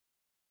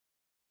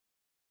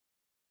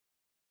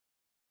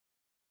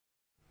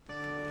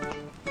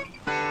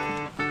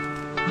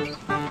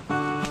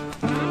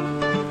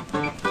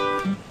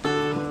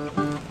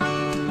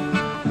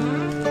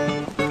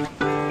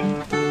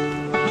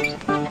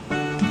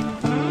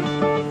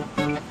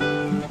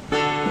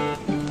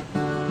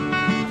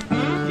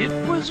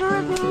was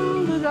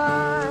written that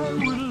I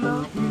would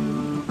love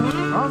you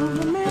from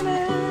the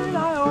minute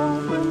I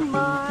opened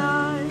my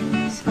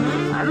eyes.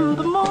 And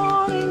the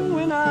morning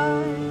when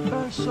I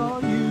first saw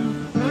you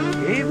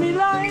gave me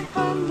life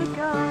under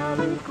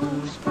Calico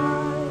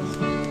Skies.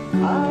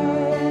 I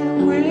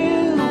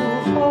will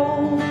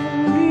hold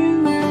you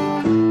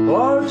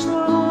for as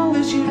long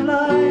as you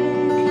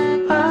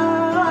like.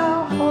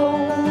 I'll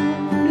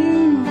hold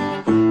you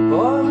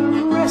for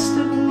the rest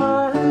of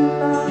my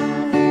life.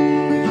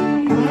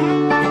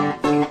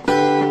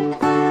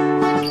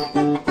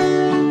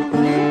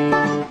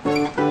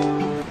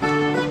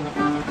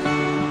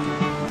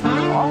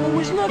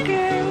 Always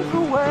looking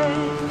for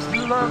ways to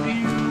love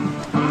you,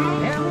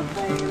 never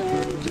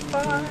failing to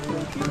find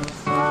your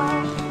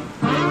side.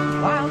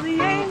 While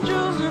the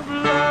angels of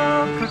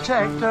love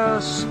protect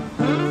us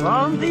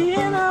from the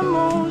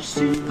innermost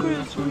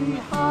secrets we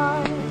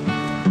hide,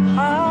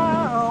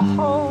 I'll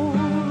hold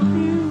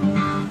you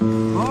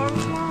for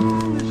as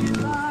long as you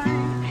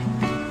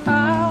like.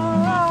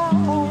 I'll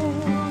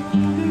hold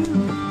you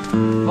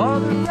for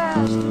the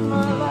rest of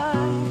my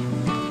life.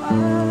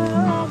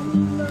 I'll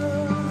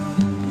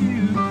love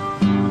you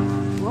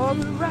for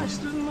the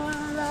rest of my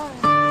life.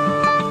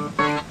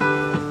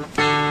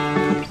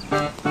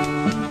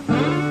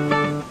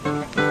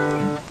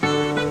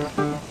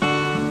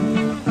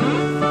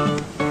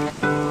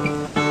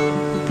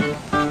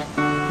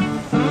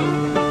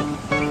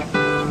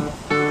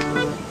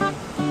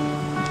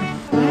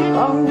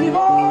 Long live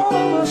all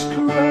of us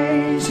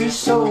crazy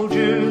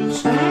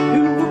soldiers who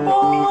were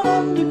born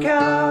under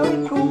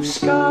Calico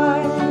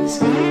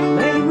skies.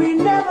 May we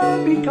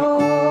never be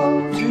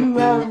called to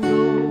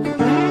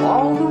handle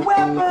all the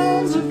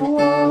weapons of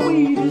war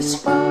we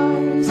despise.